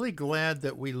 I'm really glad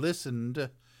that we listened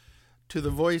to the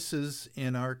voices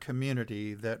in our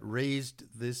community that raised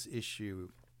this issue.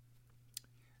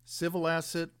 Civil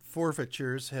asset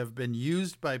forfeitures have been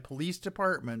used by police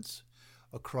departments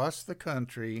across the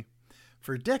country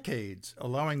for decades,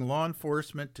 allowing law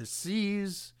enforcement to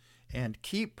seize and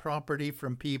keep property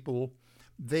from people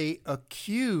they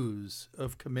accuse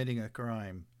of committing a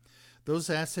crime. Those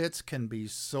assets can be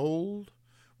sold,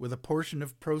 with a portion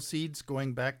of proceeds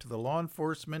going back to the law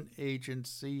enforcement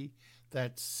agency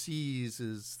that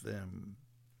seizes them.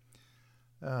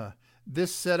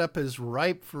 This setup is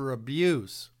ripe for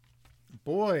abuse.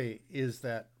 Boy, is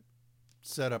that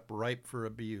setup ripe for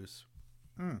abuse.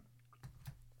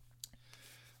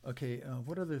 Okay,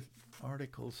 what other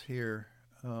articles here?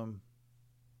 Time.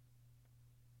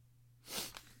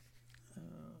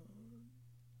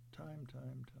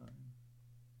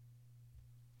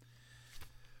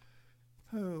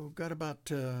 Oh, got about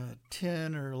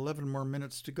 10 or 11 more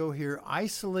minutes to go here.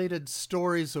 Isolated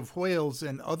stories of whales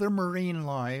and other marine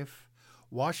life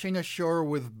washing ashore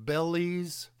with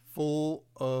bellies full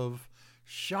of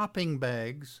shopping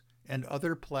bags and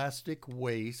other plastic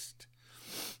waste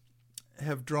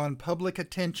have drawn public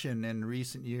attention in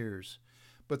recent years.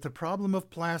 But the problem of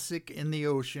plastic in the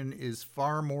ocean is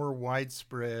far more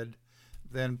widespread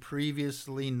than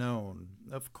previously known.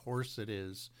 Of course it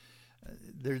is.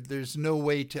 There's no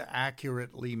way to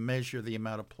accurately measure the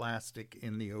amount of plastic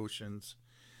in the oceans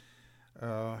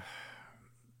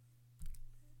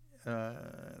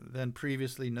than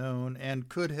previously known, and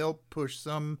could help push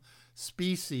some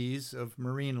species of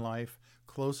marine life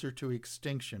closer to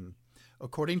extinction,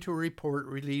 according to a report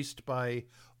released by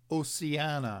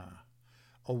Oceana,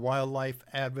 a wildlife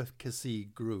advocacy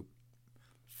group.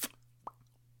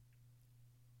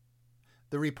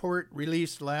 The report,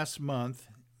 released last month,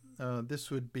 this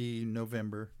would be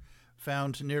November,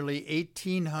 found nearly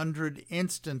 1,800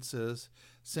 instances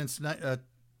since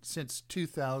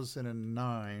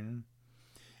 2009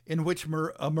 in which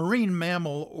a marine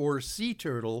mammal or sea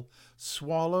turtle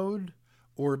swallowed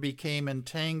or became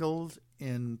entangled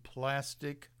in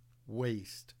plastic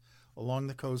waste along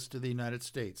the coast of the United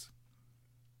States.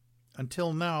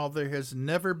 Until now, there has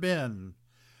never been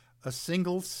a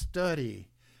single study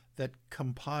that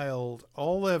compiled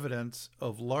all evidence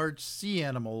of large sea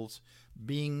animals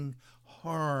being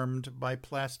harmed by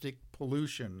plastic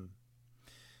pollution,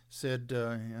 said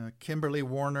Kimberly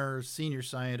Warner, senior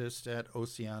scientist at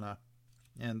Oceana,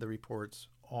 and the report's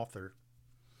author.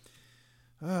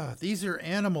 These are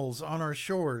animals on our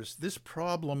shores. This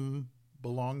problem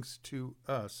belongs to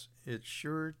us. It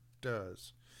sure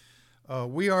does.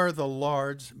 We are the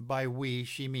large, by we,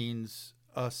 she means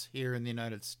us here in the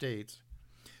United States.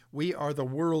 We are the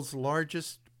world's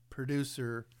largest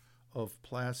producer of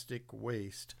plastic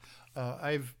waste.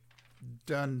 I've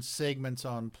done segments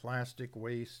on plastic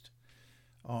waste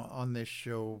on this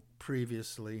show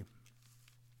previously.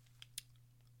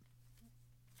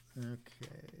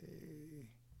 Okay.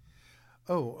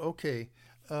 Oh, okay.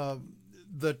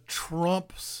 The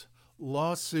Trump's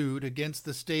lawsuit against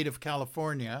the state of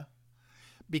California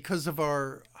because of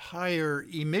our higher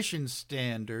emission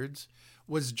standards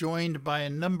was joined by a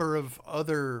number of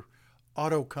other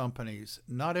auto companies,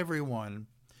 not everyone.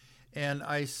 And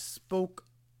I spoke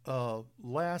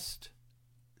last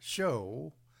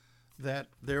show that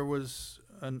there was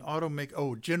an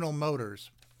automaker, General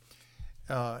Motors,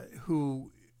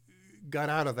 who got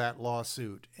out of that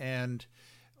lawsuit and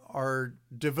are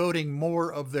devoting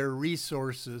more of their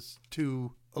resources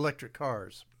to electric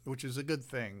cars, which is a good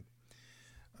thing.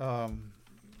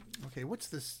 Okay, what's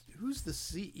this? Who's the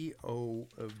CEO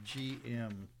of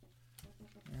GM?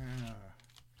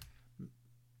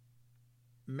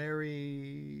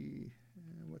 Mary,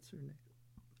 what's her name?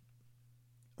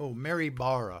 Oh, Mary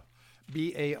Barra,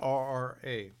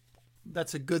 Barra.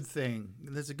 That's a good thing.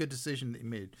 That's a good decision that you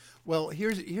made. Well,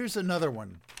 here's another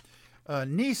one.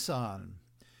 Nissan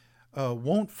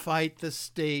won't fight the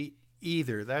state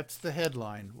either. That's the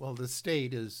headline. Well, the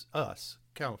state is us,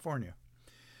 California.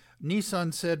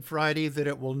 Nissan said Friday that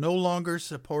it will no longer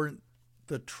support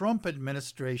the Trump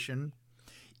administration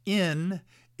in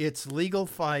its legal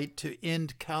fight to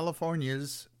end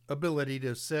California's ability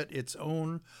to set its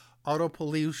own auto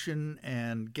pollution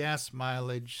and gas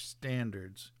mileage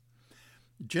standards.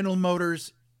 General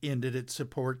Motors ended its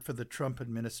support for the Trump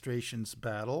administration's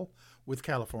battle with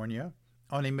California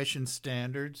on emission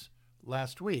standards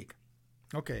last week.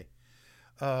 Okay.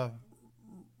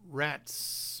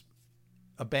 Rats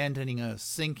abandoning a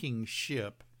sinking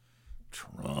ship.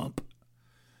 Trump.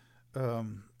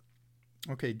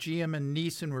 Okay, GM and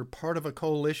Nissan were part of a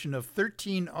coalition of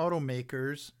 13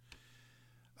 automakers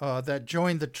that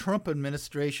joined the Trump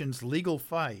administration's legal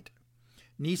fight.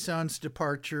 Nissan's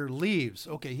departure leaves.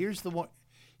 Okay, here's the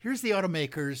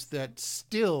automakers that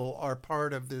still are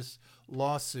part of this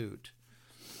lawsuit.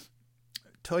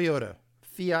 Toyota,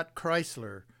 Fiat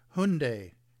Chrysler,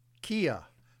 Hyundai, Kia,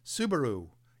 Subaru,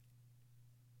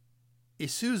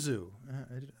 Isuzu.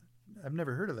 I've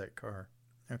never heard of that car.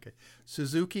 Okay.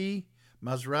 Suzuki,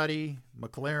 Maserati,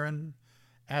 McLaren,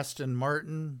 Aston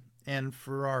Martin, and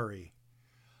Ferrari.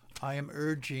 I am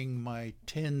urging my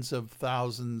tens of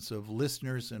thousands of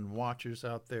listeners and watchers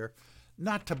out there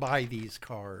not to buy these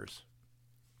cars.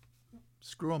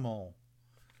 Screw them all.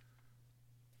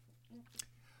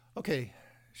 Okay,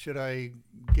 should I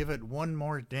give it one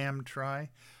more damn try?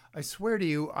 I swear to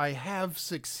you, I have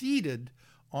succeeded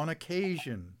on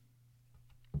occasion.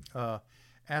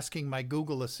 Asking my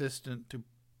Google Assistant to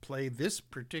play this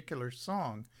particular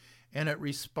song, and it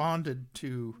responded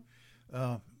to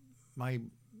My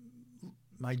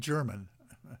German,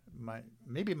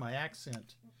 maybe my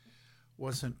accent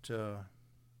wasn't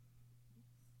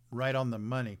right on the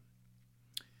money.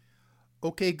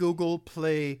 Okay, Google,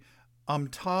 play Am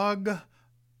Tag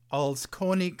als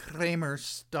Conny Kramer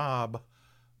starb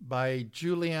by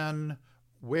Juliane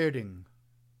Werding.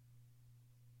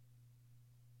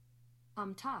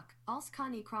 Am Tag als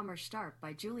Conny Kramer starb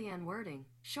by Juliane Werding.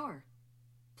 Sure.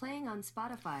 Playing on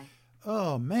Spotify.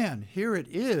 Oh man, here it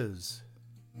is.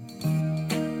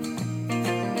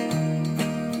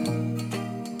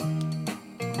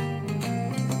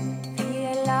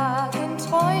 Wir lagen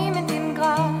träumend im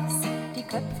Gras, die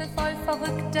Köpfe voll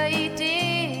verrückter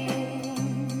Ideen.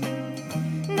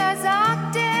 Da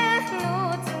sagt er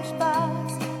nur zum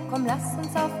Spaß, komm, lass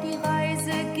uns auf die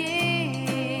Reise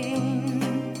gehen.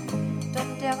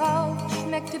 Doch der Rauch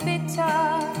schmeckte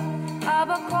bitter,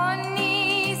 aber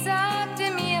Conny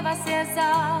sagte mir, was er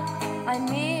sah. Ein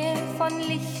Meer von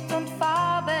Licht und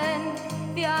Farben,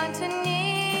 wir ahnten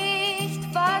nicht,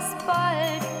 was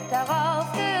bald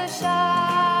darauf geschah.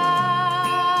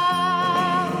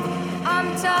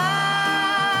 Am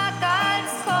Tag,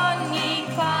 als Conny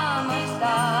Kramer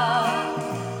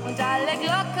starb und alle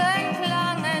Glocken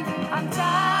klangen, am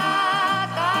Tag,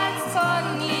 als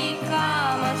Conny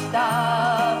Kramer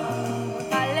starb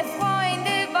und alle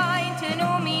Freunde weinten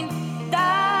um ihn,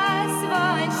 das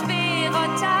war ein schwerer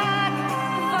Tag,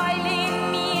 weil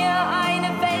in mir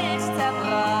eine Welt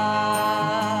zerbrach.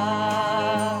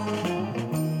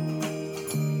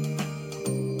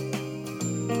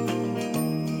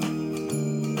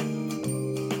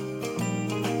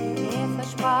 Er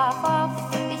versprach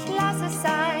oft, ich lass es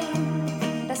sein,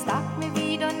 das gab mir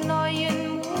wieder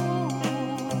neuen Mut.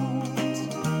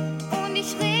 Und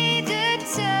ich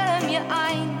redete mir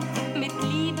ein, mit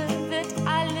Liebe wird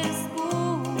alles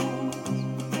gut.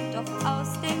 Doch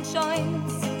aus den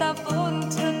Joints, da wurden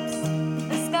Tipps,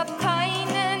 es gab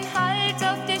keinen Halt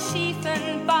auf der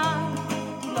schiefen Bahn.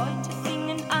 Die Leute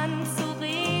fingen an zu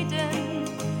reden,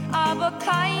 aber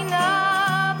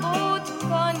keiner bot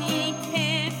Conny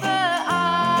Hilfe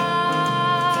an.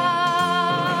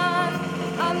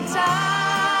 Am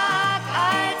Tag,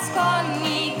 als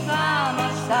Conny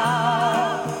Kramer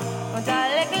starb und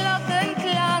alle Glocken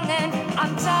klangen,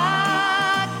 am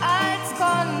Tag, als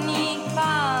Conny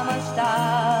Kramer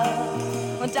starb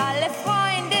und alle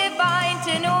Freunde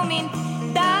weinten um ihn,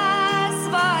 das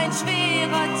war ein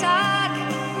schwerer Tag,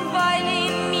 weil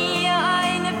in mir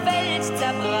eine Welt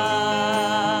zerbrach.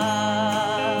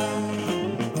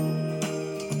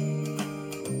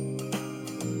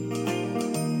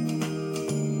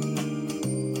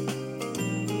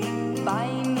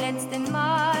 Beim letzten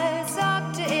Mal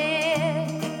sagte er,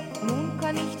 nun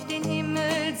kann ich den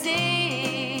Himmel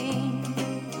sehen.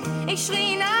 Ich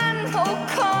schrie ihn an, oh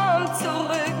komm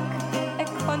zurück, er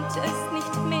konnte es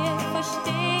nicht mehr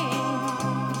verstehen.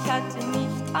 Ich hatte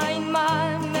nicht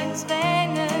einmal mehr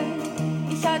Tränen,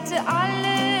 ich hatte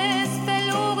alles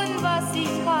verloren, was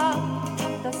ich hab.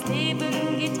 Doch das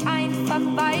Leben geht einfach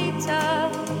weiter,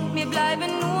 mir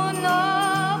bleiben nur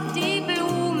noch die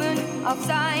Blumen auf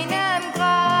seinem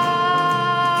Grab.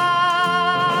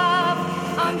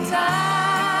 Am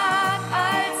Tag,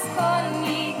 als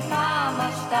Conny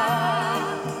Kramer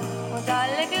starb und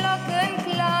alle Glocken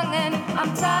klangen,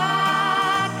 am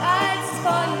Tag, als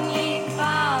Conny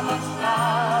Kramer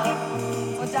starb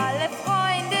und alle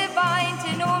Freunde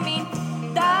weinten um ihn,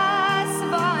 das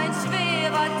war ein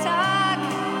schwerer Tag,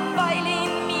 weil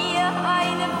in mir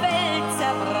eine Welt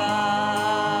zerbrach.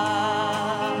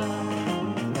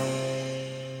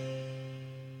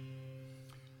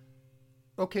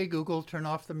 Okay, Google, turn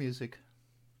off the music.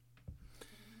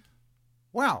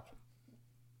 Wow.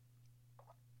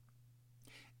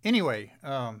 Anyway,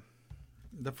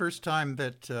 the first time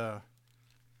that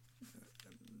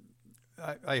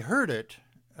I heard it,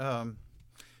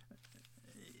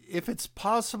 if it's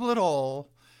possible at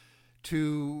all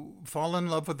to fall in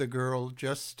love with a girl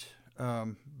just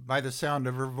by the sound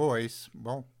of her voice,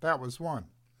 well, that was one.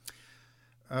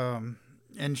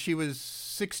 And she was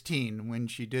 16 when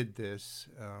she did this,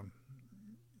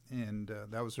 and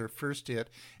that was her first hit.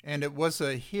 And it was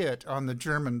a hit on the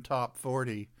German top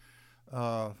 40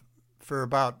 for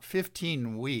about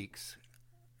 15 weeks.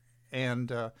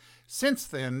 And since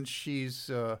then, she's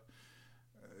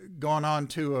gone on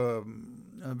to a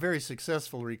very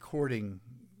successful recording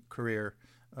career.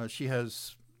 She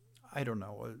has, I don't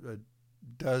know, a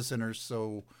dozen or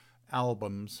so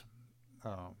albums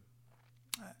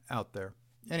out there.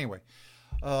 Anyway,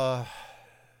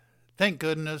 thank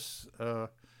goodness I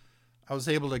was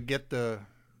able to get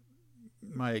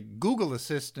my Google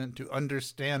Assistant to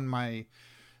understand my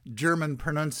German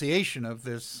pronunciation of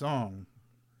this song.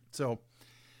 So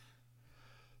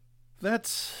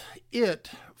that's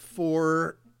it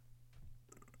for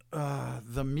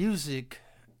the music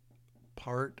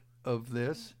part of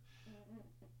this.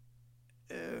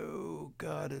 Oh,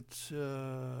 God, it's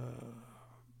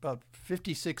about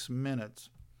 56 minutes.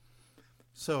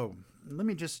 So let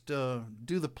me just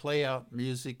do the play out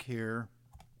music here.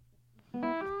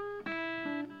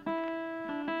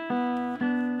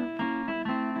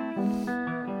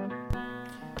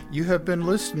 You have been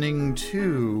listening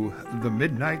to The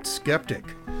Midnight Skeptic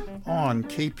on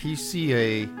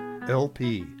KPCA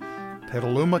LP,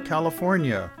 Petaluma,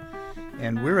 California.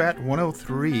 And we're at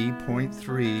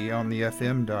 103.3 on the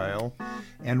FM dial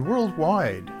and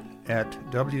worldwide at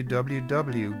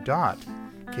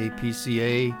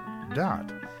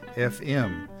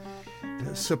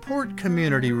www.kpca.fm. Support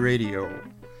community radio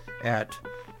at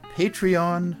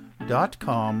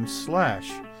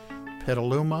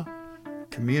patreon.com/Petaluma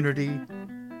Community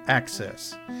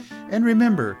Access. And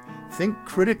remember, think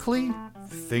critically,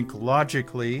 think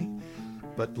logically,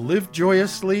 but live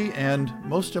joyously, and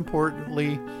most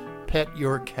importantly, pet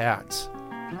your cats.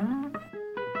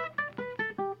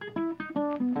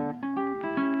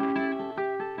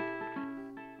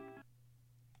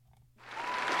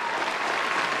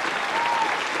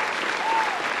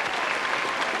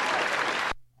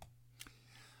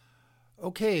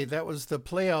 Okay, that was the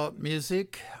play-out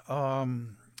music.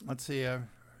 Let's see,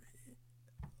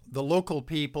 the local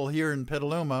people here in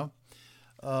Petaluma.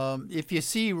 If you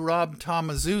see Rob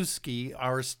Tomaszewski,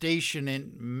 our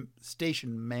station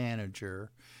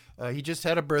manager, he just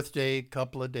had a birthday a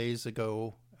couple of days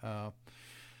ago. I'm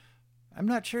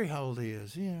not sure how old he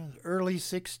is. Early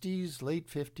 60s, late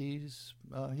 50s.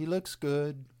 He looks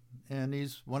good, and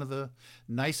he's one of the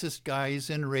nicest guys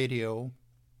in radio.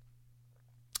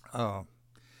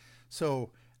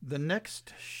 So the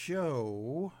next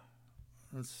show,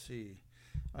 let's see,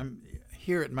 I'm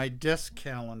here at my desk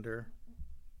calendar.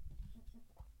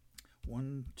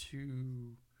 1,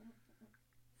 2,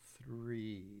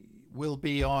 3. Will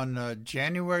be on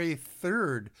January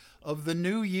 3rd of the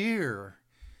new year.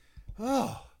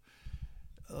 About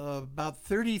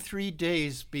 33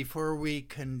 days before we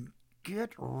can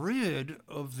get rid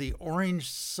of the orange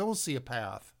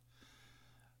sociopath.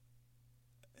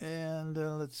 And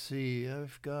let's see,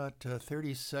 I've got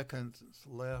 30 seconds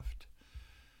left.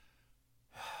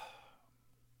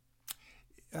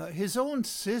 His own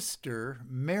sister,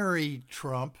 Mary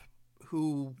Trump,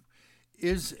 who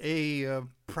is a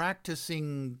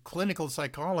practicing clinical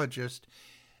psychologist,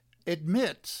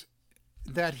 admits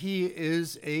that he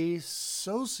is a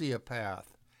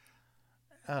sociopath,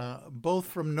 both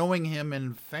from knowing him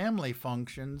in family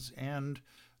functions and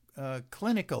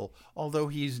clinical, although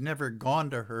he's never gone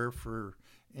to her for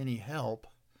any help,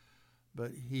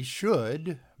 but he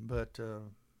should. But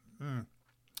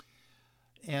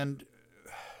and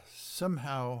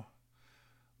somehow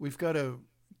we've got to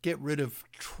get rid of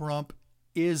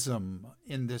Trumpism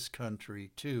in this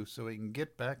country too, so we can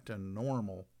get back to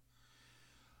normal.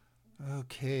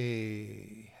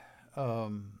 Okay,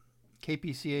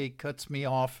 KPCA cuts me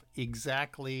off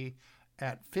exactly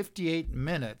at 58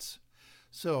 minutes.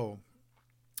 So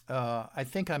I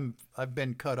think I've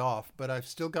been cut off, but I've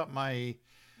still got my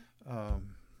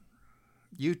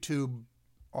YouTube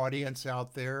audience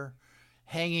out there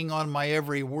hanging on my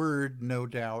every word, no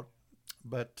doubt.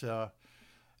 But gotta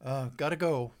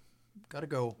go.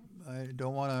 I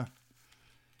don't want to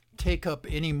take up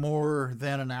any more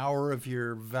than an hour of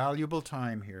your valuable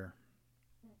time here.